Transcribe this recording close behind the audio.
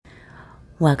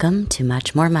Welcome to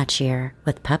Much More Muchier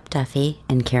with Pup Duffy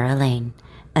and Kara Lane,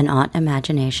 an Aunt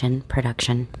Imagination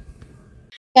production.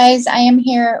 Guys, I am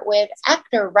here with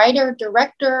actor, writer,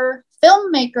 director,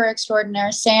 filmmaker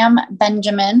extraordinaire Sam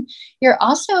Benjamin. You're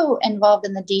also involved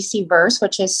in the DC verse,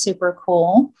 which is super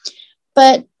cool.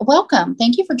 But welcome.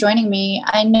 Thank you for joining me.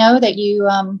 I know that you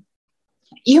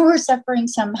were suffering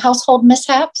some household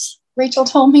mishaps, Rachel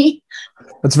told me.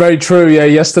 That's very true. Yeah,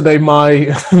 yesterday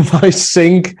my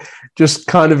sink just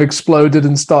kind of exploded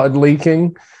and started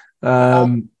leaking.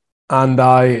 And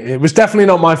it was definitely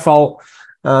not my fault.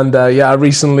 And I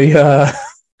recently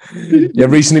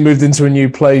recently moved into a new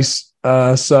place.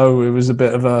 So it was a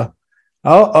bit of a,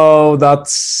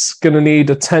 that's going to need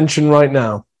attention right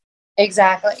now.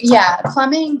 Exactly. Yeah.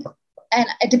 Plumbing, and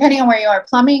depending on where you are,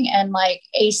 plumbing and like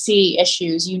AC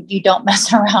issues, you don't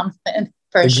mess around with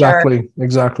for sure.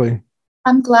 Exactly.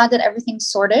 I'm glad that everything's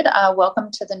sorted. Welcome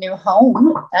to the new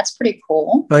home. That's pretty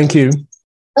cool. Thank you.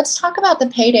 Let's talk about the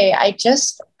Payday. I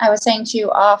was saying to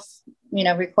you off,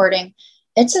 recording,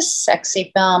 it's a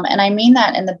sexy film. And I mean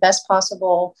that in the best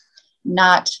possible,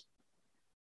 not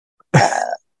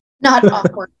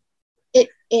awkward.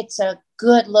 It's a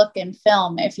good looking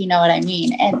film, if you know what I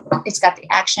mean. And it's got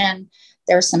the action.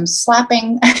 There's some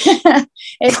slapping.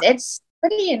 It's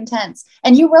pretty intense.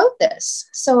 And you wrote this.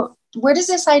 So where does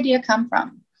this idea come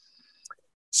from?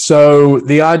 So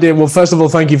the idea, well, first of all,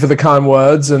 thank you for the kind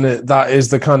words. And that is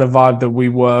the kind of vibe that we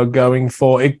were going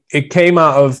for. It came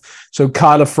out of, so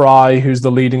Kyla Fry, who's the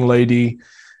leading lady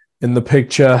in the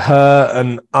picture, her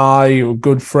and I were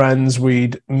good friends.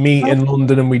 We'd meet in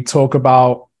London and we'd talk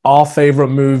about our favorite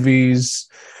movies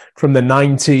from the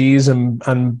 90s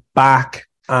and back,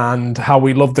 and how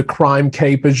we love the crime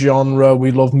caper genre.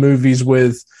 We love movies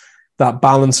with that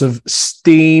balance of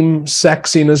steam,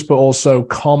 sexiness, but also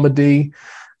comedy.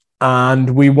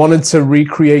 And we wanted to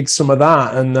recreate some of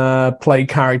that and play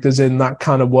characters in that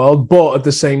kind of world, but at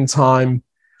the same time,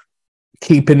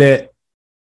 keeping it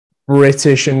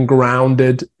British and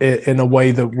grounded in a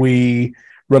way that we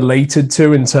related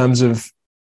to in terms of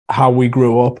how we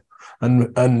grew up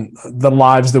and the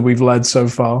lives that we've led so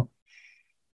far.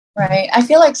 Right. I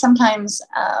feel like sometimes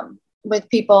with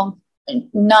people,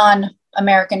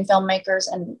 non-American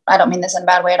filmmakers, and I don't mean this in a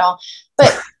bad way at all,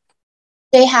 but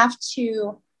they have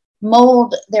to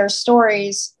mold their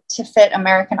stories to fit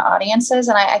American audiences.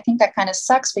 And I think that kind of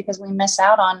sucks because we miss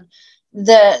out on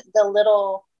the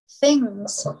little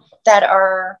things that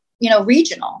are,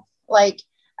 regional, like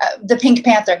the Pink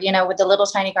Panther, with the little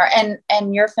tiny car,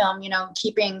 and your film,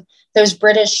 keeping those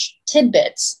British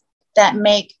tidbits that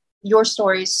make your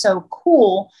stories so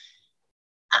cool.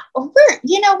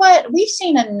 You know what? We've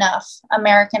seen enough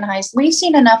American Heist. We've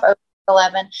seen enough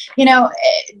 11,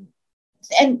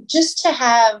 and just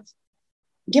to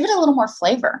give it a little more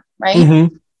flavor, right?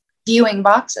 Mm-hmm. Viewing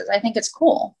boxes. I think it's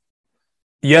cool.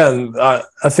 Yeah.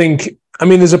 I think,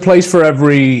 there's a place for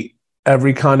every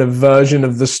kind of version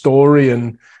of the story,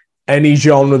 and any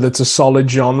genre that's a solid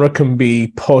genre can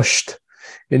be pushed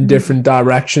in different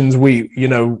directions.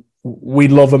 We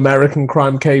love American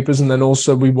crime capers, and then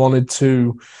also we wanted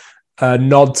to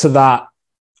nod to that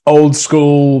old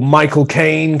school Michael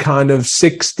Caine kind of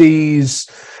 60s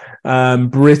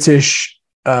British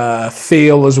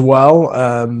feel as well.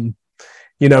 And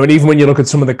even when you look at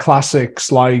some of the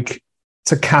classics like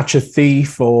To Catch a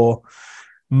Thief or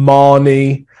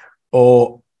Marnie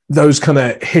or those kind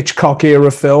of Hitchcock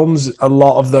era films, a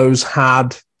lot of those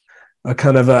had a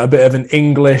kind of a bit of an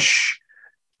English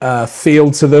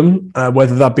feel to them,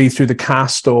 whether that be through the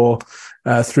cast or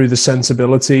through the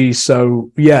sensibility.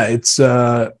 So yeah, it's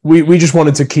we just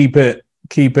wanted to keep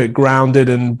it grounded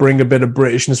and bring a bit of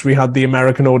Britishness. We had the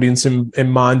American audience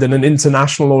in mind and an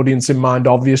international audience in mind,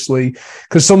 obviously,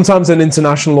 because sometimes an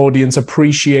international audience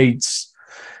appreciates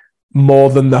more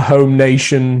than the home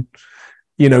nation,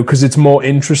 because it's more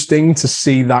interesting to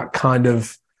see that kind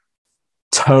of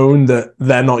tone that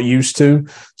they're not used to.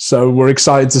 So we're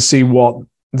excited to see what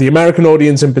the American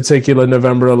audience in particular,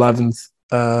 November 11th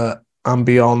and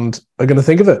beyond, are going to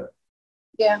think of it.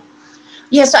 Yeah.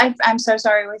 Yes, I'm so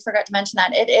sorry. We forgot to mention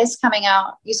that. It is coming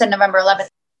out. You said November 11th.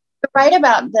 You're right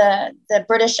about the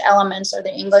British elements or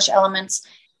the English elements.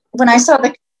 When I saw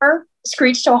the cover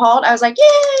screech to a halt, I was like,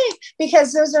 yay!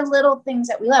 Because those are little things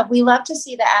that we love. We love to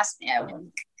see I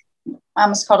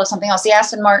almost called it something else, the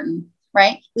Aston Martin,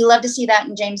 right? We love to see that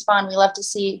in James Bond. We love to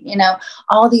see,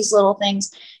 all these little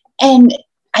things. And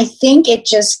I think it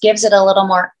just gives it a little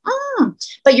more,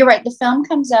 but you're right. The film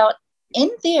comes out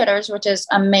in theaters, which is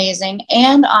amazing,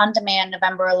 and on demand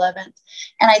November 11th.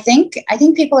 And I think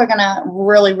people are going to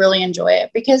really, really enjoy it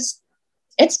because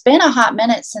it's been a hot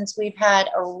minute since we've had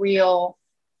a real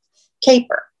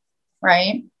caper,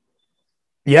 right?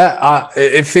 Yeah,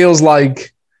 it feels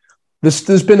like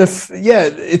there's been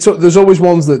there's always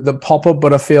ones that pop up,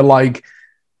 but I feel like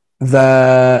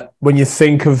when you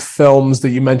think of films that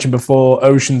you mentioned before,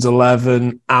 Ocean's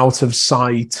 11, Out of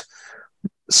Sight,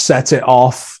 Set It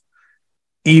Off,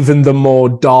 even the more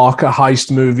darker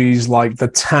heist movies like The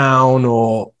Town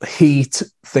or Heat,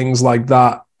 things like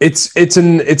that. It's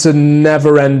a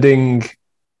never-ending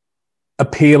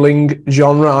appealing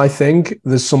genre, I think.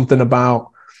 There's something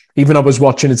about, even I was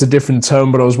watching, it's a different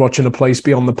tone, but I was watching A Place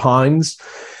Beyond the Pines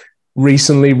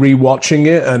recently, rewatching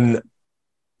it, and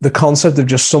the concept of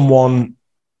just someone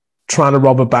trying to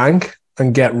rob a bank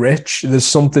and get rich, there's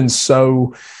something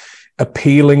so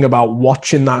appealing about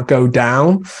watching that go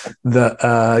down that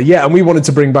and we wanted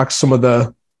to bring back some of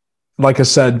the, like I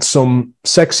said, some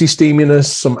sexy steaminess,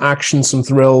 some action, some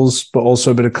thrills, but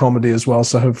also a bit of comedy as well.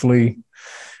 So hopefully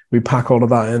we pack all of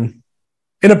that in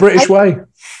a British way.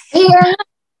 Yeah,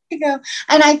 you go.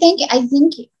 And I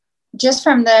think just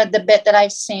from the bit that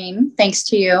I've seen, thanks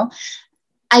to you,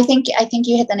 I think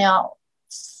you hit the nail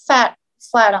flat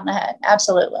on the head.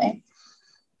 Absolutely.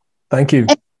 Thank you.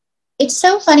 It's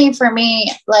so funny for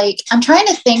me. Like, I'm trying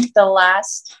to think the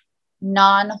last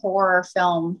non-horror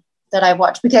film that I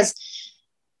watched, because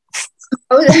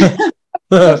that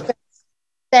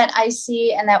I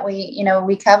see and that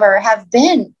we cover have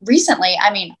been recently.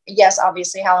 I mean, yes,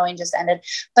 obviously Halloween just ended,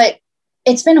 but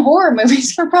it's been horror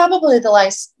movies for probably the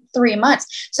last 3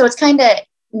 months. So it's kind of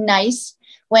nice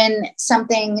when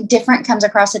something different comes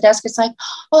across the desk. It's like,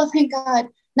 oh, thank God.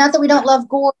 Not that we don't love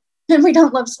gore and we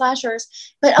don't love slashers,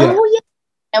 but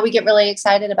we get really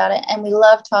excited about it. And we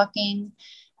love talking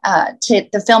to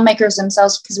the filmmakers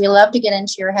themselves, because we love to get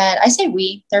into your head. I say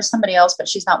we, there's somebody else, but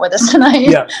she's not with us tonight.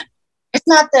 Yeah. It's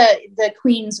not the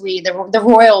queen's we, the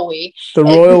royal we. The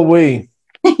royal we.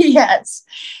 Yes.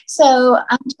 So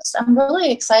I'm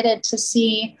really excited to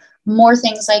see more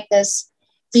things like this,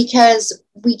 because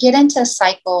we get into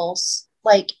cycles,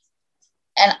 like,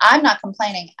 and I'm not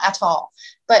complaining at all,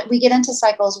 but we get into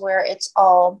cycles where it's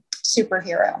all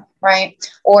superhero, right?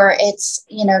 Or it's,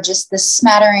 just this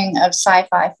smattering of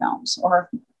sci-fi films, or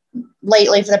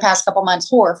lately for the past couple months,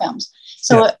 horror films.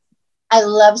 So I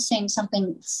love seeing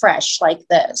something fresh like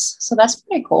this. So that's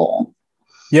pretty cool.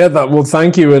 Yeah, well,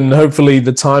 thank you. And hopefully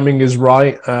the timing is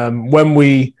right. When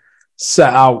we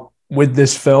set out with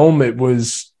this film, it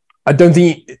was, I don't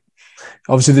think,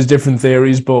 obviously there's different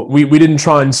theories, but we didn't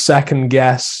try and second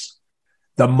guess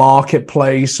the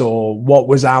marketplace or what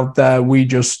was out there. We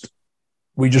just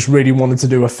really wanted to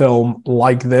do a film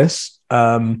like this.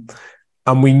 And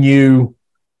we knew,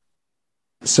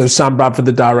 so Sam Bradford,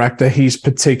 the director,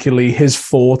 his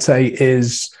forte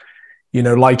is,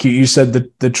 like you said,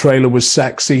 the trailer was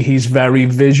sexy. He's very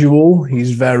visual.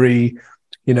 He's very,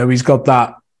 he's got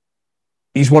that.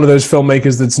 He's one of those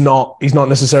filmmakers he's not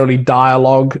necessarily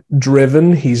dialogue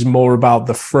driven. He's more about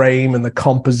the frame and the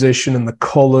composition and the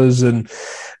colors and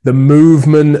the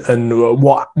movement and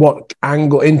what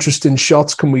angle, interesting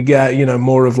shots can we get,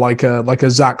 more of like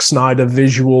a Zack Snyder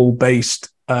visual based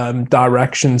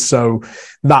direction. So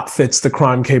that fits the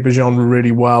crime caper genre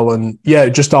really well. And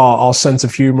just our sense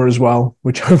of humor as well,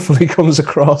 which hopefully comes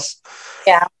across.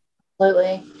 Yeah,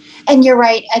 absolutely. And you're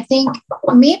right. I think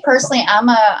me personally, I'm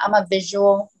a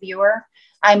visual viewer.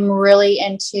 I'm really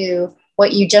into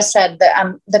what you just said,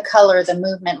 the color, the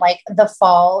movement. Like The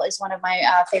Fall is one of my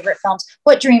favorite films.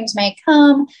 What Dreams May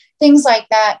Come, things like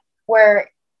that.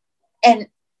 And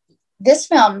this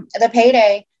film, The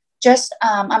Payday, just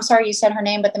I'm sorry you said her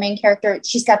name, but the main character,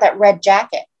 she's got that red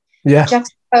jacket. Yeah.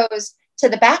 Juxtaposed to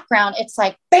the background, it's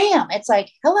like bam. It's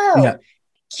like, hello. Yeah.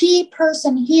 Key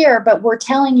person here, but we're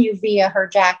telling you via her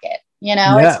jacket,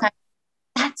 It's kind of,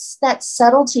 that's that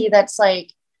subtlety that's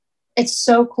like, it's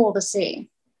so cool to see.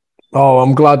 Oh,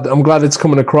 I'm glad it's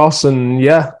coming across. And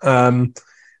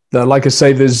like I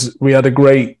say, we had a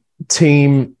great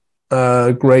team,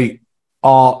 great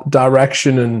art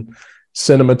direction and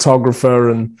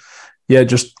cinematographer, and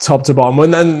just top to bottom.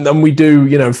 And then we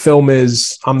do, film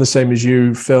is, I'm the same as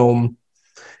you, film.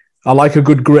 I like a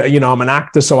good, I'm an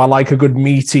actor, so I like a good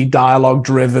meaty,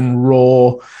 dialogue-driven,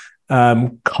 raw,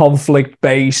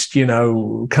 conflict-based,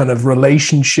 kind of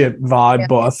relationship vibe. Yeah.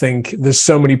 But I think there's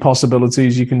so many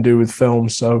possibilities you can do with film.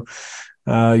 So,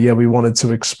 we wanted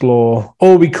to explore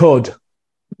all we could.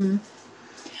 Mm-hmm.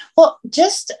 Well,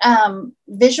 just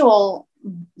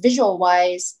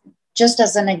visual-wise, just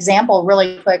as an example,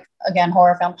 really quick, again,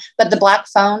 horror film, but The Black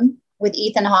Phone with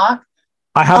Ethan Hawke.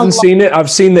 I haven't seen it. I've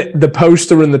seen the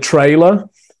poster and the trailer.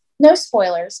 No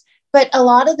spoilers, but a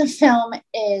lot of the film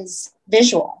is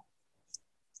visual.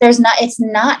 it's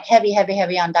not heavy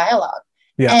on dialogue.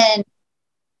 Yeah. And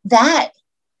that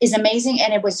is amazing.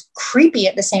 And it was creepy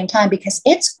at the same time because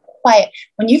it's quiet.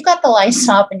 When you've got the lights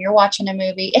up and you're watching a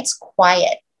movie, it's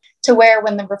quiet to where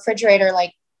when the refrigerator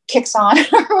like kicks on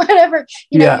or whatever,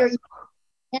 you're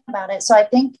about it. So I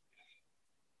think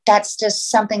that's just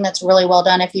something that's really well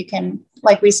done. If you can,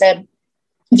 like we said,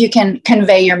 if you can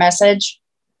convey your message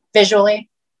visually,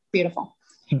 beautiful.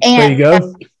 And there you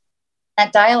go.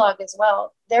 That dialogue as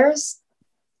well. I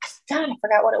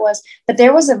forgot what it was, but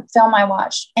there was a film I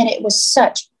watched and it was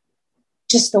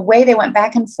just the way they went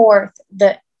back and forth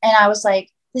and I was like,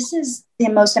 this is the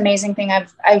most amazing thing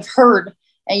I've heard,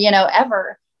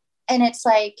 ever. And it's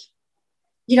like,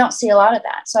 you don't see a lot of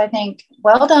that. So I think,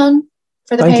 well done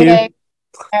for the Payday.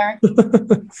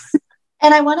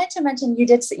 And I wanted to mention,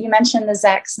 you mentioned the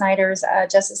Zack Snyder's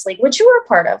Justice League, which you were a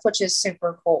part of, which is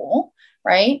super cool,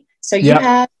 right? So you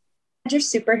had your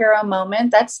superhero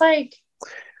moment. That's like,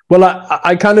 well,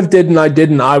 I kind of did and I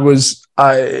didn't. It's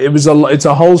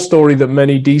a whole story that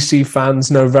many DC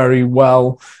fans know very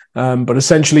well. But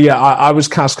essentially, I was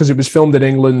cast because it was filmed in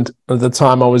England at the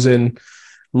time I was in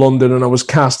London, and I was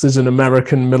cast as an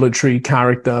American military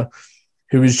character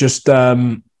who was just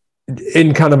in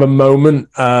kind of a moment.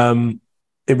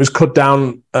 It was cut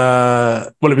down.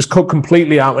 It was cut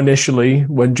completely out initially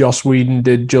when Joss Whedon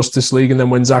did Justice League, and then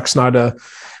when Zack Snyder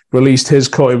released his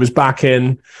cut, it was back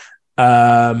in.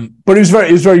 But it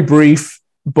was very brief.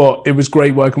 But it was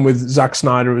great working with Zack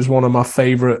Snyder. It was one of my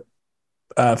favorite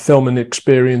filming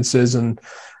experiences, and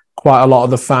quite a lot of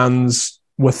the fans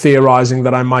were theorizing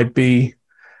that I might be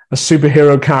a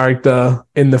superhero character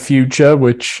in the future,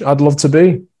 which I'd love to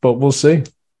be, but we'll see.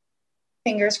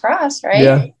 Fingers crossed, right?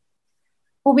 Yeah.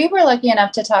 Well, we were lucky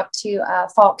enough to talk to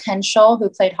Falk Henschel, who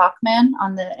played Hawkman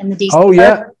in the DC. Oh,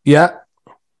 yeah.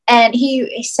 And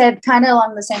he said kind of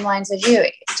along the same lines as you,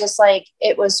 just like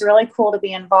it was really cool to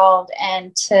be involved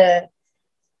and to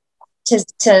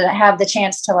have the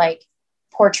chance to like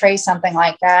portray something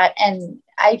like that. And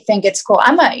I think it's cool.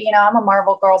 I'm a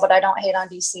Marvel girl, but I don't hate on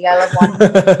DC. I love one.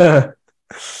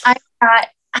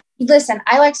 Listen,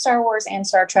 I like Star Wars and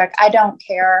Star Trek. I don't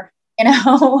care.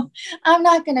 I'm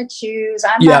not going to choose.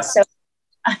 I'm not so,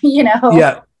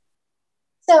 Yeah.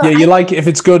 So you like it. If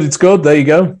it's good, it's good. There you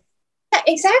go. Yeah,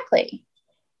 exactly.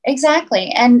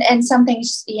 And some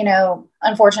things,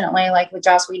 unfortunately, like with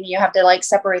Joss Whedon, you have to like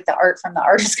separate the art from the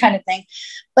artist kind of thing.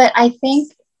 But I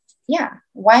think,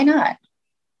 why not?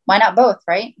 Why not both,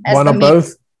 right? Why not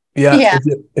both? Yeah.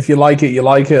 If you like it, you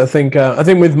like it. I think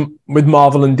with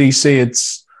Marvel and DC,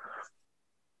 it's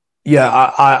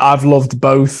I've loved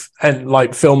both, and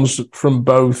like films from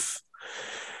both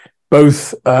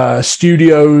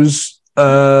studios.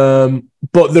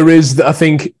 But there is, I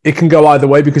think it can go either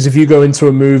way, because if you go into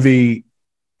a movie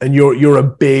and you're a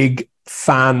big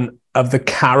fan of the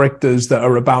characters that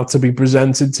are about to be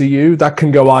presented to you, that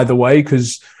can go either way.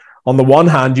 Because on the one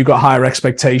hand, you've got higher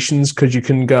expectations because you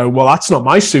can go, well, that's not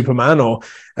my Superman, or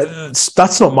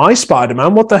that's not my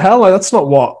Spider-Man. What the hell? That's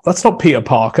not Peter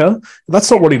Parker.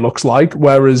 That's not what he looks like.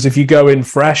 Whereas if you go in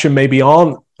fresh and maybe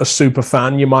aren't a super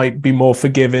fan, you might be more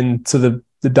forgiving to the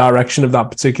direction of that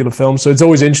particular film. So it's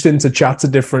always interesting to chat to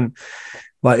different,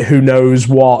 like, who knows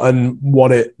what and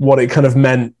what it kind of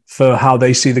meant for how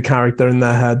they see the character in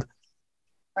their head.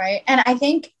 Right. And I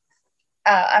think,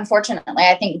 unfortunately,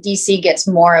 I think DC gets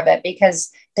more of it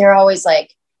because they're always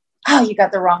like, oh, you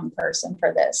got the wrong person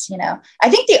for this. I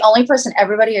think the only person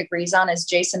everybody agrees on is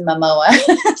Jason Momoa.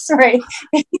 Right.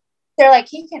 They're like,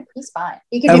 he's fine.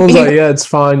 Everyone's like, yeah, it's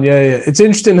fine. Yeah. It's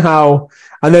interesting how,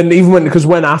 and then even because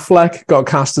when Affleck got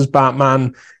cast as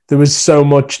Batman, there was so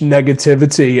much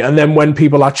negativity. And then when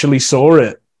people actually saw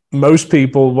it, most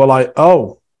people were like,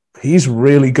 oh, he's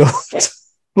really good.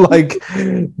 Like,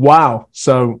 wow.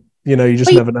 So, you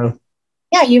just never know.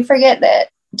 Yeah, you forget that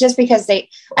just because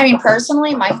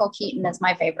personally, Michael Keaton is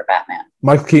my favorite Batman.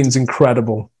 Michael Keaton's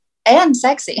incredible. And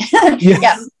sexy.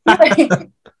 Yeah.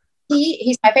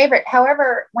 He's my favorite.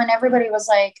 However, when everybody was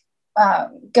like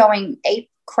going ape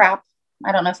crap,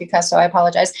 I don't know if you cuss, so I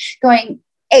apologize, going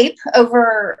ape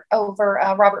over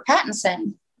Robert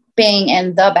Pattinson being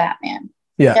in the Batman.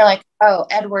 Yeah. They're like, oh,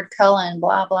 Edward Cullen,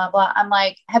 blah, blah, blah. I'm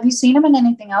like, have you seen him in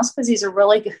anything else? Because he's a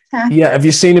really good actor. Yeah. Have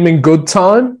you seen him in Good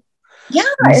Time? Yeah.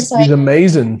 He's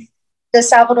amazing. The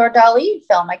Salvador Dali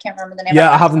film. I can't remember the name.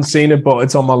 Yeah, I haven't seen it, but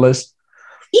it's on my list.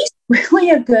 He's really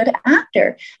a good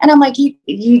actor. And I'm like,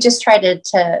 you just tried to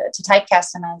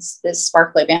typecast him as this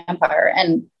sparkly vampire.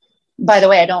 And by the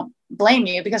way, I don't blame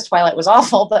you because Twilight was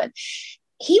awful, but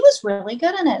he was really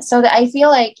good in it. So that I feel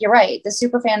like you're right. The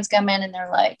super fans come in and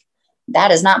they're like,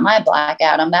 that is not my Black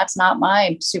Adam. That's not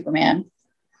my Superman.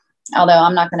 Although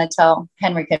I'm not going to tell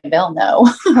Henry Cavill no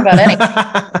about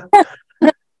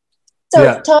anything.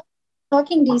 So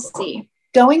talking DC,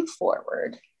 going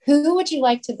forward, who would you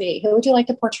like to be? Who would you like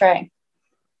to portray?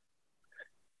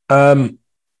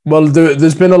 Well,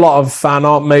 there's been a lot of fan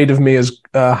art made of me as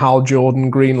Hal Jordan,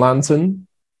 Green Lantern.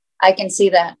 I can see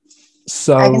that.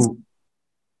 So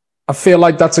I feel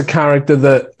like that's a character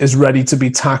that is ready to be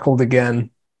tackled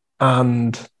again.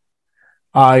 And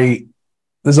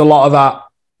there's a lot of that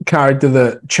character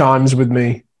that chimes with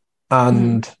me.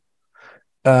 And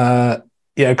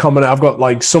comment. I've got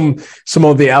like some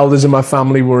of the elders in my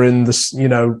family were in this,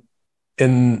 my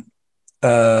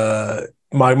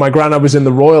granddad was in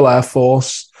the Royal Air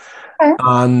Force. Okay.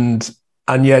 And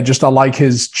I like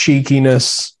his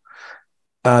cheekiness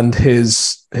and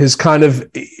his kind of,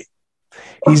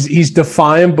 he's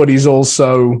defiant, but he has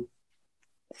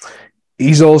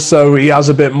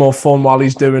a bit more fun while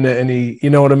he's doing it. And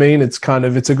you know what I mean? It's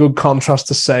a good contrast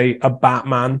to say a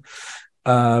Batman,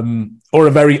 or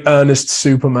a very earnest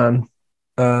Superman.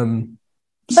 But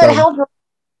Hal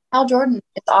Jordan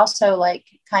is also like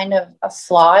kind of a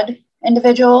flawed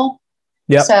individual.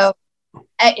 Yeah. So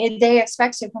they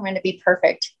expect Superman to be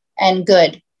perfect and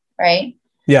good, right?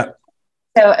 Yeah.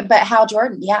 So, but Hal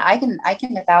Jordan, I can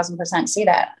 1,000% see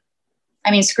that.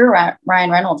 I mean, screw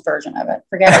Ryan Reynolds' version of it.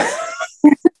 Forget it.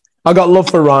 I got love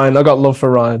for Ryan.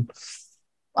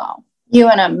 Wow. You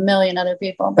and a million other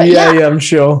people. But yeah, I'm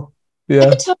sure. Yeah.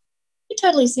 I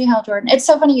totally see Hal Jordan. It's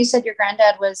so funny you said your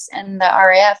granddad was in the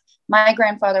RAF. My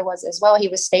grandfather was as well. He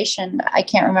was stationed, I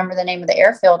can't remember the name of the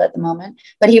airfield at the moment,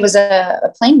 but he was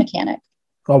a plane mechanic.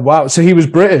 Oh, wow. So he was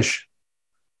British?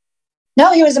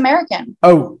 No, he was American.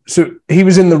 Oh, so he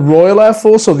was in the Royal Air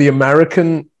Force or the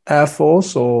American Air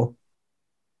Force, or?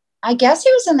 I guess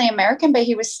he was in the American, but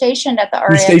he was stationed at the RAF.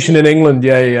 He was stationed in England.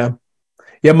 Yeah.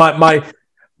 Yeah, my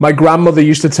grandmother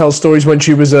used to tell stories when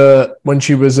she was a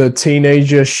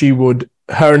teenager.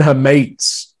 Her and her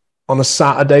mates on a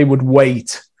Saturday would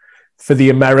wait for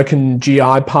the American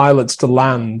GI pilots to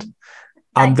land,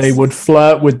 and they would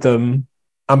flirt with them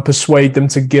and persuade them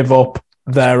to give up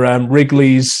their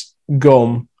Wrigley's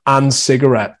gum and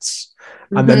cigarettes.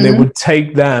 Mm-hmm. And then they would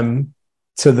take them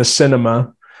to the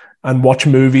cinema and watch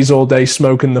movies all day,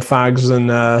 smoking the fags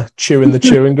and chewing the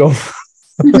chewing gum.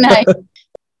 Nice.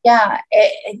 Yeah,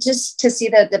 just to see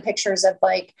the pictures of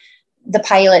like the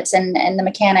pilots and the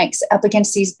mechanics up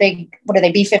against these big, what are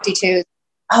they, B-52s?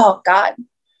 Oh God.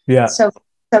 Yeah. So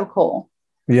cool.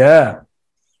 Yeah.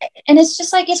 And it's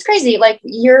just like, it's crazy. Like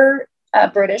you're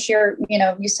British,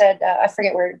 you said, I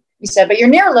forget where you said, but you're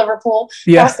near Liverpool.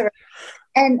 Yeah.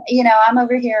 And, I'm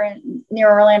over here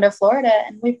near Orlando, Florida,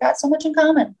 and we've got so much in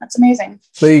common. That's amazing.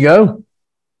 There you go.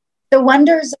 The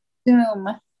wonders of Zoom.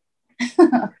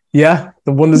 Yeah,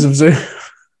 the wonders of Zoom.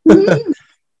 Mm-hmm.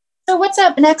 So what's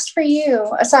up next for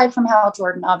you, aside from Hal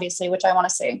Jordan, obviously, which I want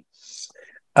to see?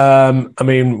 I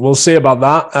mean, we'll see about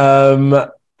that.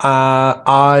 I'm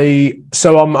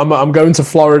going to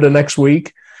Florida next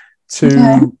week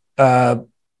to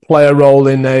play a role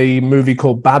in a movie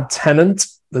called Bad Tenant.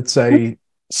 That's a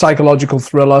psychological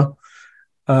thriller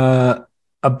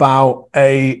about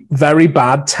a very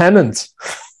bad tenant.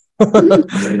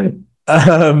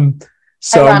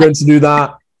 So I'm going to do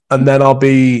that, and then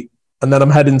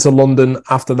I'm heading to London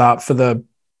after that for the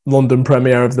London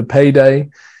premiere of the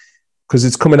Payday, because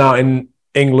it's coming out in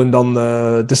England on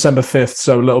the December 5th,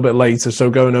 so a little bit later. So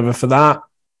going over for that,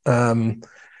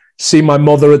 see my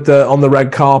mother on the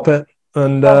red carpet,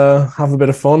 and have a bit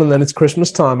of fun, and then it's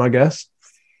Christmas time, I guess.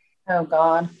 Oh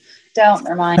God, don't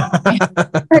remind me.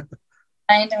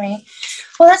 Remind me.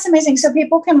 Well, that's amazing. So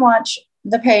people can watch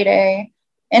the Payday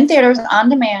in theaters on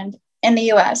demand in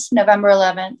the US, November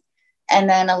 11th, and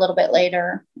then a little bit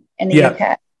later in the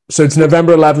UK. So it's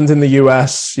November 11th in the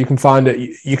US. You can find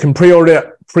it. You can pre-order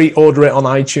it on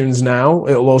iTunes now.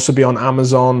 It'll also be on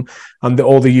Amazon and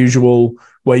all the usual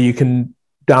where you can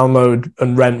download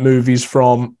and rent movies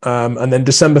from. And then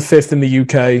December 5th in the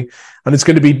UK. And it's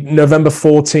going to be November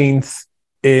 14th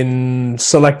in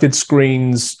selected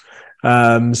screens.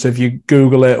 So if you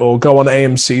Google it or go on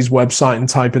AMC's website and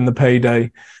type in the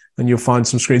Payday, and you'll find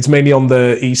some screens, mainly on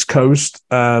the East Coast.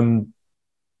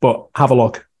 But have a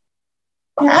look.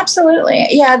 Yeah, absolutely.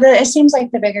 Yeah, it seems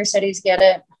like the bigger cities get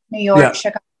it. New York,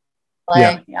 Chicago,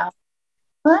 LA. Yeah.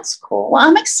 Well, that's cool. Well,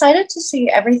 I'm excited to see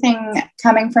everything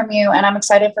coming from you, and I'm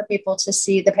excited for people to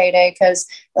see the Payday because,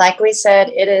 like we said,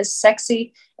 it is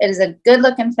sexy. It is a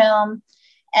good-looking film,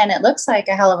 and it looks like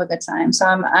a hell of a good time. So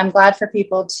I'm glad for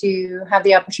people to have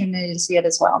the opportunity to see it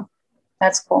as well.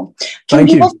 That's cool.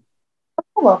 Thank you. You're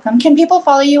welcome. Can people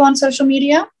follow you on social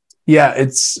media? Yeah,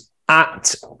 it's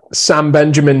at Sam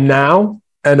Benjamin Now,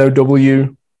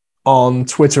 NOW, on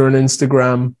Twitter and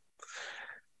Instagram,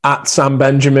 at Sam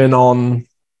Benjamin on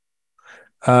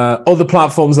other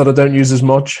platforms that I don't use as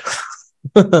much.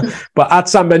 But at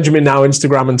Sam Benjamin Now,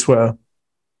 Instagram and Twitter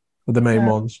are the main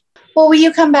ones. Well, will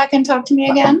you come back and talk to me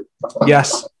again?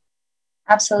 Yes.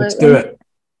 Absolutely. Let's do it.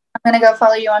 I'm going to go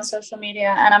follow you on social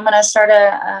media, and I'm going to start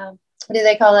what do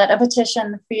they call that? A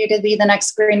petition for you to be the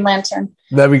next Green Lantern.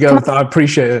 There we go. I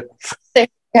appreciate it. There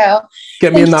you go.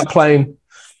 Get me in that plane.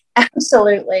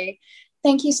 Absolutely.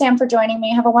 Thank you, Sam, for joining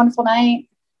me. Have a wonderful night.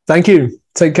 Thank you.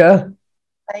 Take care.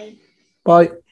 Bye. Bye.